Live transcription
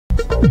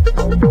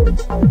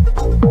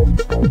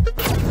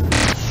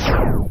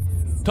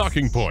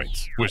Talking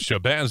Points with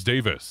Shabazz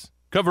Davis.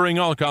 Covering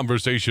all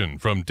conversation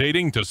from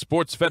dating to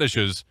sports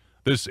fetishes,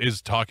 this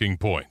is Talking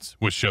Points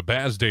with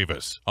Shabazz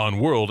Davis on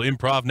World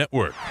Improv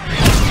Network.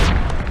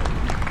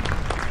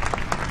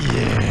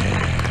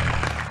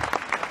 Yeah.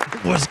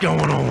 What's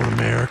going on,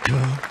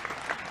 America?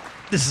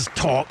 This is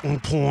Talking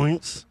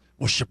Points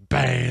with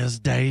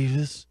Shabazz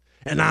Davis,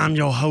 and I'm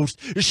your host,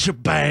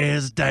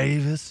 Shabazz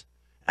Davis,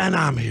 and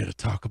I'm here to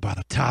talk about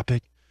a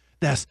topic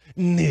that's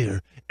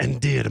near and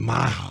dear to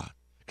my heart,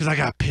 because I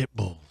got pit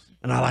bulls,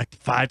 and I like to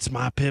fight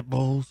my pit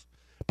bulls,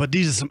 but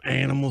these are some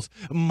animals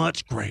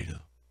much greater,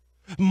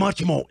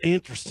 much more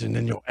interesting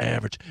than your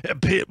average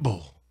pit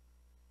bull.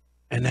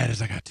 And that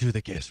is, I got two of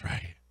the guests right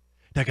here.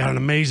 They got an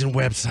amazing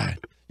website.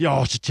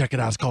 Y'all should check it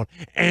out. It's called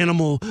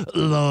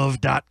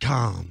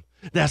animallove.com.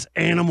 That's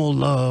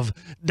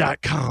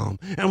animallove.com.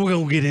 And we're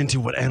going to get into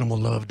what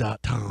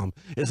animallove.com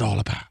is all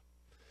about.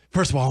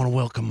 First of all, I want to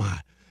welcome my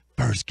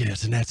first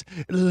guest, and that's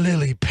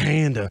Lily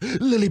Panda.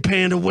 Lily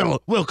Panda,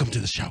 welcome to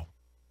the show.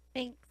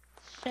 Thanks,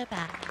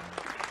 Shabazz.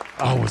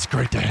 Oh, it's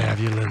great to have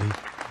you, Lily.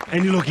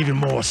 And you look even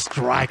more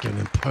striking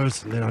in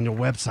person than on your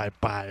website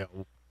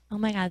bio. Oh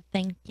my God,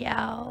 thank you.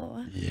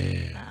 Yeah.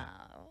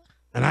 Oh.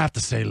 And I have to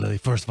say, Lily,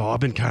 first of all,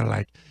 I've been kind of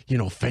like,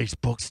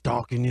 Facebook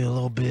stalking you a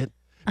little bit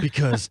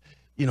because,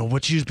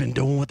 what you've been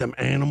doing with them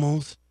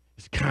animals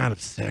is kind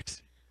of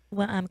sexy.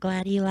 Well, I'm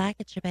glad you like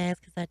it, Shabazz,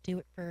 because I do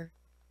it for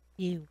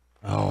you.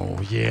 Oh,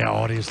 yeah,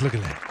 audience, look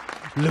at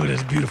that. Look at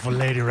this beautiful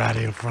lady right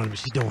here in front of me.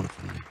 She's doing it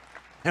for me.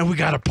 And we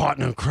got a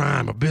partner in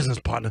crime, a business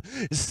partner,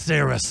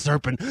 Sarah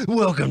Serpent.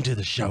 Welcome to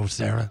the show,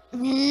 Sarah.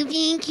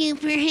 Thank you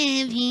for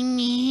having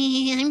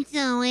me. I'm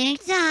so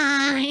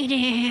excited.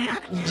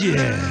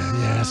 Yeah,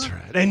 that's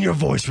right. And your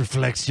voice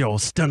reflects your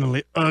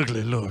stunningly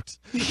ugly looks.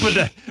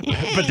 But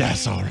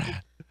that's all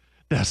right.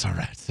 That's all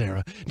right,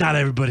 Sarah. Not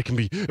everybody can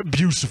be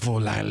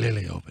beautiful like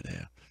Lily over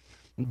there.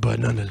 But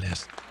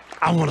nonetheless,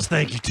 I want to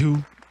thank you,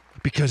 too,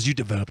 because you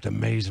developed an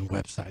amazing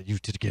website, you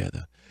two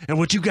together. And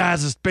what you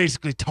guys is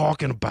basically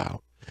talking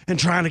about and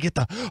trying to get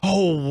the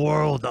whole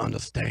world to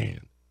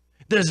understand.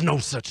 There's no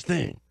such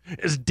thing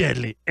as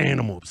deadly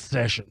animal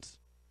obsessions.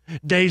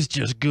 They's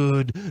just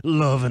good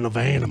loving of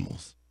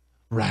animals,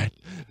 right?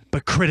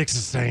 But critics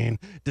are saying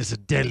there's a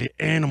deadly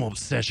animal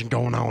obsession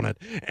going on at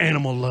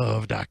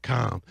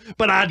animallove.com.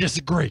 But I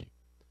disagree.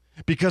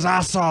 Because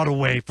I saw the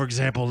way, for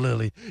example,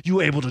 Lily, you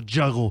were able to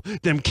juggle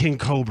them king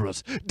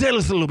cobras. Tell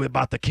us a little bit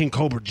about the king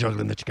cobra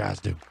juggling that you guys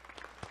do.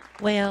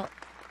 Well,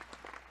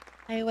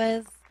 I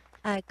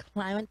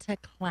went to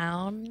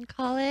clown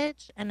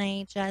college, and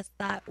I just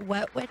thought,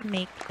 what would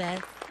make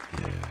this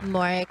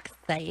more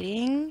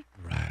exciting?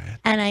 Right.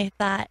 And I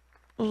thought,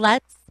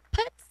 let's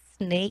put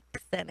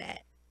snakes in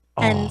it,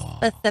 and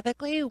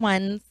specifically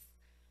ones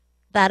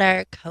that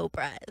are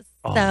cobras.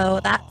 So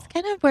that's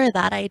kind of where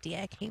that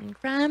idea came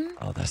from.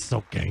 Oh, that's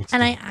so gangster.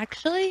 And I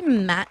actually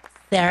met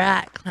Sarah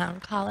at clown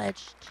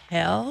college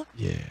too.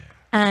 Yeah.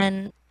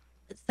 And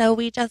so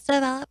we just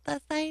developed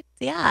this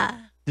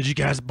idea. Did you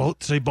guys both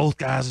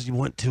guys you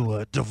went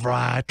to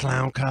DeVry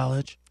Clown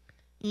College?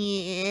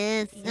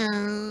 Yes,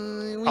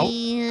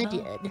 we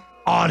did.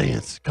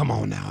 Audience, come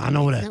on now. I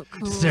know that So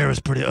cool. Sarah's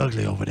pretty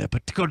ugly over there,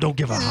 but don't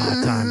give her a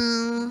hard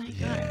time.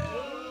 Yeah.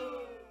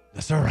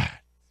 That's all right.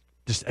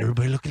 Just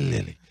everybody look at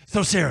Lily.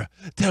 So, Sarah,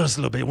 tell us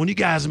a little bit. When you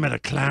guys met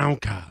at clown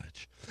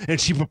college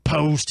and she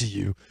proposed to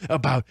you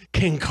about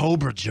king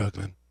cobra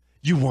juggling,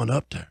 you went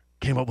up to her,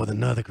 came up with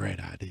another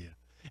great idea.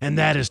 And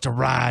that is to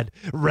ride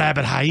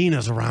rabbit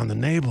hyenas around the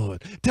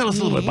neighborhood. Tell us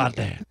a little bit about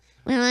that.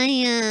 Well,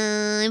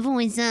 I've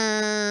always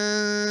had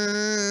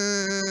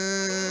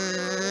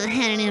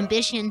an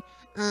ambition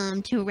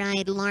to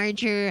ride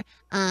larger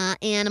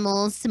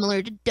animals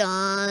similar to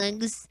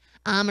dogs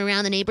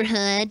around the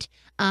neighborhood.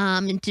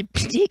 And to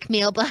take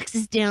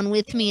mailboxes down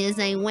with me as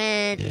I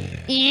went.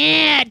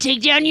 Yeah,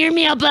 take down your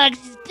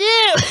mailboxes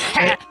too.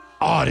 Hey,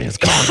 audience,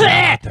 calm down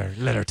right there.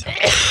 Let her talk.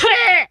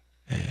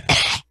 Yeah.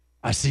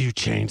 I see you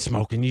chain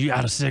smoking. You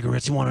out of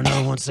cigarettes? You want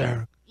another one,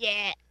 Sarah?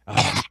 Yeah.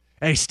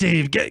 Hey,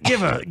 Steve, give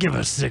her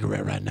a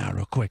cigarette right now,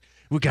 real quick.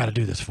 We got to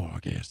do this for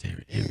our guest.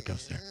 Here we go,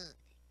 Sarah.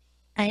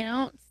 I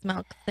don't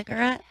smoke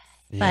cigarettes,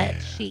 Yeah.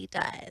 but she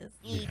does.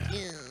 Me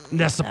too.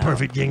 That's the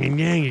perfect yin and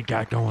yang you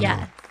got going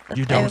Yes, on.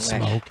 You don't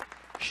smoke.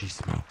 She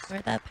smokes.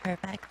 We're the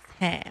perfect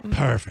team.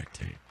 Perfect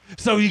team.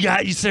 So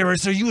Sarah,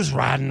 so you was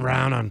riding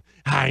around on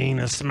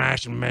hyenas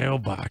smashing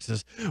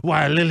mailboxes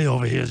while Lily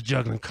over here is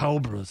juggling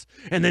cobras.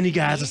 And then you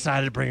guys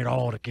decided to bring it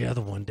all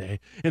together one day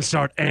and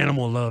start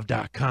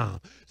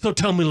animallove.com. So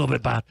tell me a little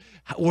bit about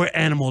where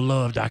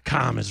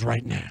animallove.com is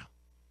right now.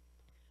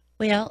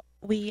 Well,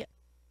 we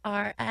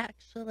are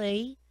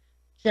actually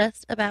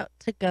just about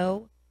to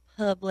go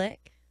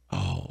public.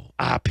 Oh,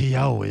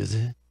 IPO, is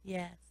it?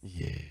 Yes.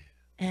 Yeah.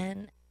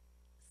 And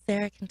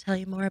Sarah can tell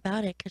you more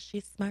about it because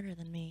she's smarter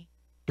than me.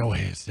 Go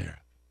ahead, Sarah.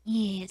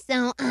 Yeah,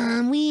 so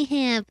we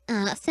have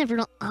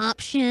several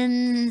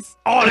options.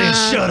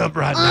 Audience, shut up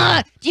right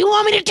now. Do you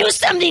want me to do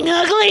something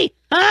ugly?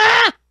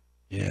 Huh?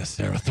 Yeah,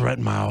 Sarah,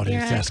 threaten my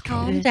audience. Sarah, That's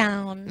calm cool.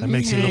 down. That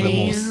makes you a little bit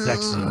more Yeah.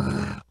 sexy over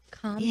there.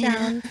 Calm Yeah.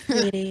 down,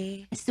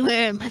 sweetie. I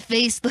swear, my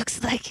face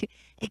looks like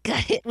it got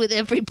hit with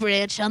every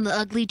branch on the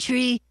ugly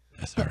tree.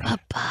 That's all But right. my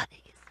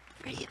body is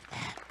free of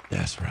that.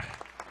 That's right.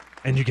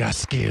 And you got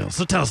skills.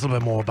 So tell us a little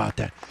bit more about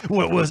that.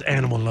 Where's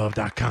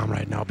animallove.com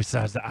right now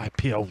besides the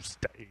IPO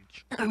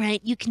stage? All right,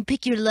 you can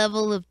pick your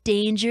level of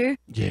danger.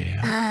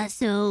 Yeah.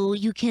 So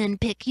you can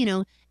pick,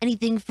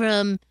 anything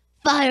from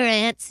fire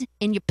ants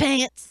in your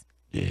pants,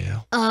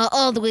 Yeah.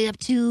 all the way up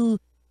to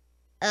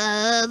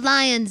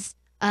lions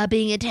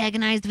being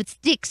antagonized with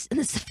sticks in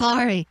the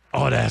safari.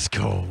 Oh, that's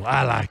cool.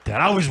 I like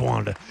that. I always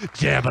wanted to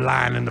jab a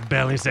lion in the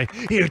belly and say,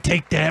 here,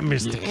 take that,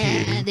 Mr.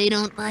 Yeah, Kitty. they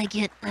don't like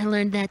it. I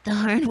learned that the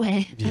hard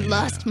way. I Yeah.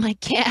 lost my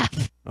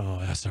calf. Oh,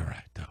 that's all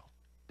right, though.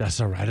 That's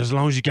all right. As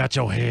long as you got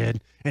your head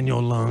and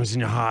your lungs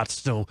and your heart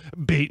still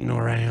beating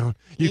around,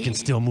 you can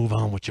still move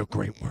on with your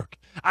great work.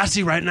 I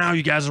see right now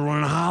you guys are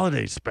running a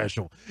holiday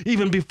special.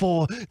 Even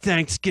before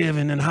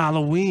Thanksgiving and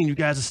Halloween, you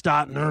guys are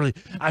starting early.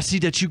 I see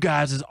that you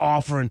guys is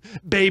offering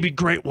baby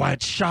great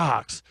white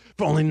sharks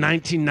for only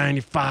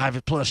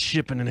 $19.95 plus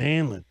shipping and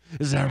handling.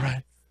 Is that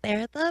right?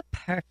 They're the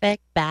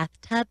perfect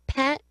bathtub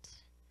pet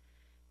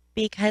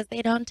because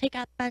they don't take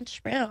up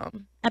much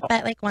room. I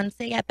bet like once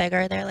they get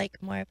bigger, they're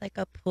like more of like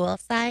a pool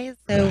size.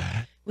 So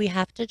Right. we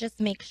have to just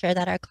make sure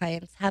that our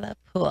clients have a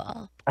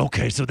pool.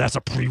 Okay, so that's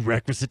a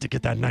prerequisite to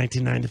get that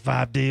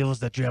 $19.95 deal is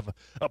that you have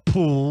a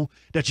pool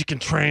that you can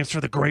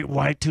transfer the great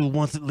white to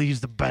once it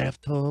leaves the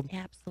bathtub.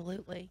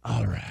 Absolutely.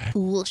 All right.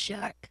 Pool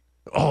shark.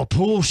 Oh,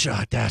 pool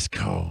shot. That's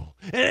cool.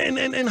 And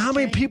how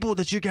many Right. people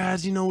that you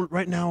guys,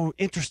 right now are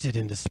interested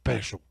in this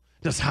special,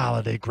 this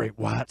holiday great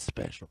white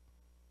special?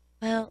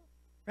 Well,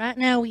 right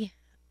now we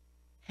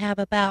have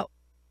about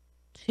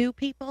 2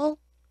 people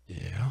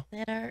Yeah.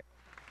 that are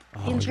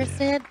Oh, yeah.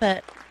 interested,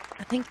 but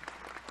I think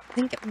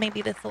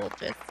maybe this will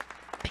just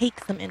pique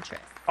some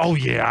interest. Oh,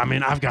 yeah. I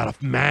mean, I've got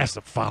a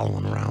massive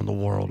following around the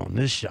world on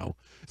this show.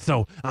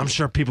 So I'm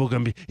sure people are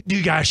going to be. Do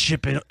you guys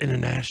ship it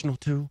international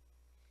too?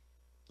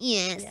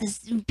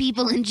 Yes, Yeah.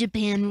 people in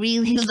Japan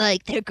really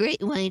like their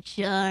great white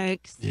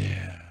sharks.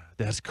 Yeah.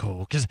 That's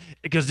cool.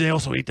 Because they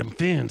also eat them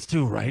fins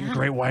too, right? And Yeah.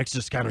 great whites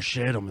just kind of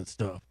shed them and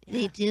stuff.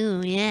 They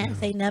do, yes.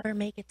 They never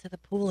make it to the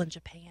pool in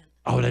Japan.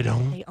 Oh, they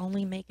don't? They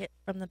only make it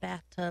from the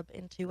bathtub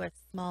into a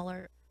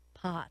smaller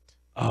pot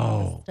on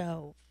Oh. the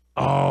stove.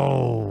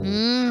 Oh.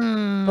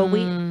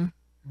 Mm.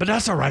 But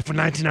that's all right for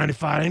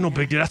 $19.95. Ain't no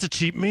big deal. That's a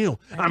cheap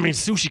meal. I mean,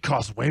 sushi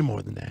costs way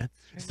more than that.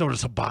 So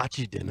does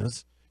hibachi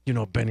dinners,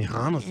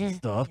 Benihanas and Yeah,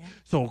 stuff. yeah.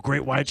 So a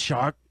great white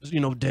shark,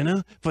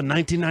 dinner for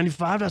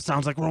 $19.95. That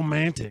sounds like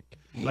romantic,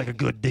 like a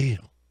good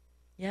deal.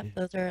 Yep,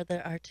 those are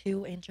our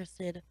 2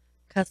 interested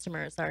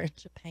customers are in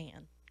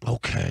Japan.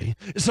 Okay.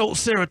 So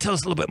Sarah, tell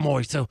us a little bit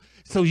more. So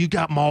you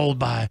got mauled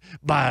by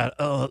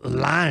a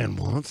lion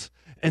once,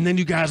 and then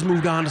you guys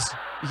moved on to.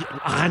 Yeah,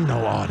 I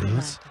know,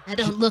 audience. I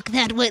don't look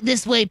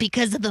this way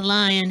because of the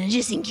lion,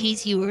 just in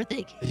case you were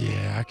thinking.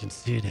 Yeah, I can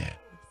see that.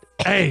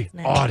 Hey, It's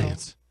natural.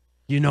 audience.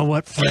 You know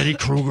what? Freddy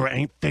Krueger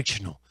ain't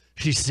fictional.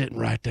 She's sitting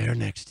right there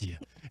next to you.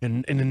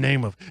 In the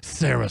name of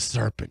Sarah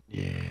Serpent.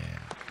 Yeah,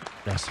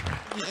 that's right.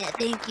 Yeah,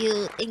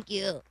 thank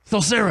you.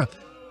 So Sarah,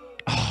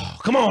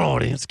 come on,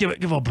 audience. Give her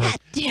a break. God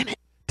damn it.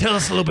 Tell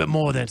us a little bit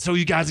more then. So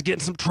you guys are getting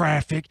some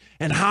traffic,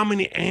 and how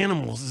many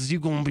animals is you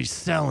going to be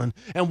selling,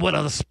 and what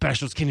other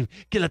specials can you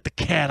let the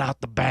cat out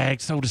the bag,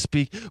 so to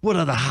speak? What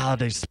other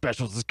holiday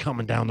specials is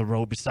coming down the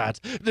road besides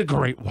the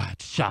great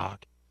white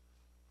shark?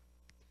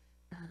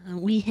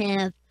 We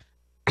have.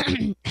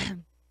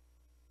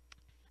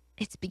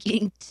 It's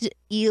beginning to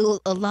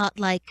feel a lot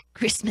like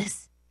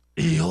Christmas.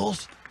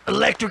 Eels?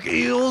 Electric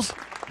eels?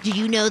 Do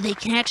you know they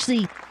can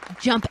actually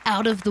jump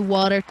out of the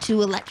water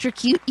to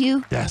electrocute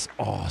you? That's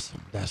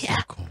awesome. That's Yeah.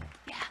 so cool.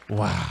 Yeah.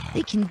 Wow.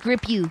 They can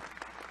grip you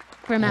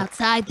from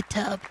outside the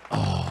tub.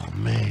 Oh,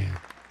 man.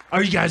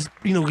 Are you guys,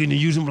 going to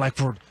use them like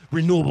for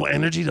renewable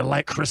energy to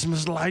light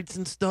Christmas lights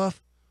and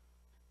stuff?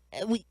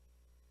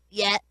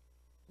 Yeah.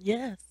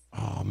 Yes.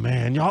 Oh,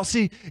 man. Y'all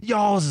see,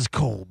 y'all's is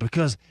cool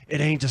because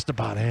it ain't just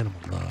about animal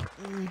love.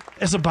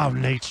 It's about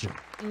nature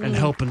and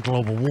helping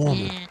global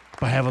warming Yeah.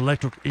 by having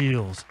electric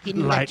eels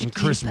Getting lighting electrocuted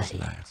Christmas by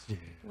it. lights. Yeah.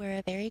 We're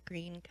a very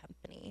green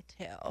company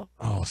too.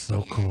 Oh,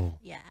 so cool.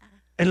 Yeah.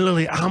 And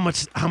Lily, how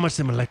much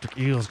them electric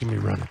eels can be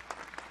running?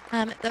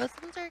 Those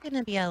ones are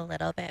gonna be a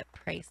little bit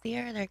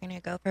pricier. They're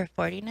gonna go for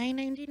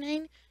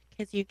 $49.99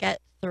 because you get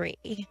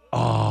 3.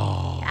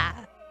 Oh.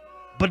 Yeah.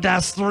 But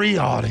that's 3,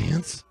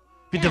 audience.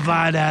 If you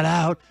divide that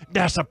out,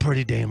 that's a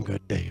pretty damn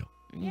good deal.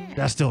 Yeah.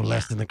 That's still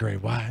less than the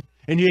great white.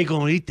 And you ain't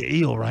gonna eat the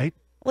eel, right?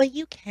 Well,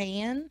 you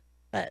can,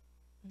 but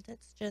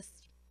that's just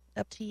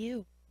up to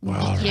you. Well,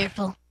 Be all right.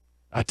 careful.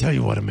 I tell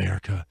you what,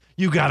 America,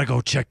 you gotta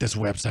go check this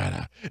website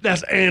out.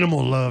 That's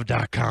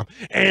animallove.com,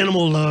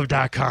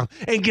 animallove.com,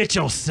 and get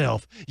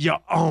yourself your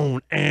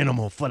own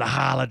animal for the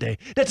holiday.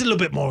 That's a little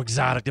bit more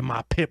exotic than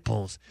my pit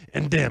bulls,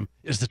 and them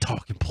is the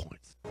talking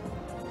points.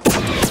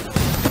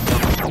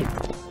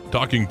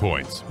 Talking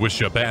Points with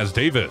Shabazz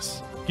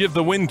Davis. Give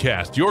the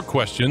Windcast your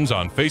questions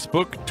on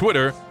Facebook,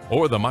 Twitter,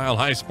 or the Mile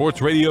High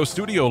Sports Radio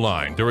studio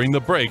line during the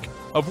break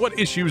of what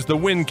issues the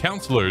Win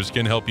counselors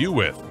can help you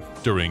with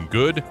during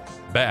good,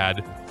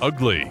 bad,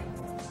 ugly.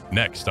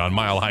 Next on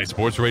Mile High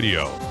Sports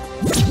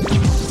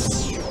Radio.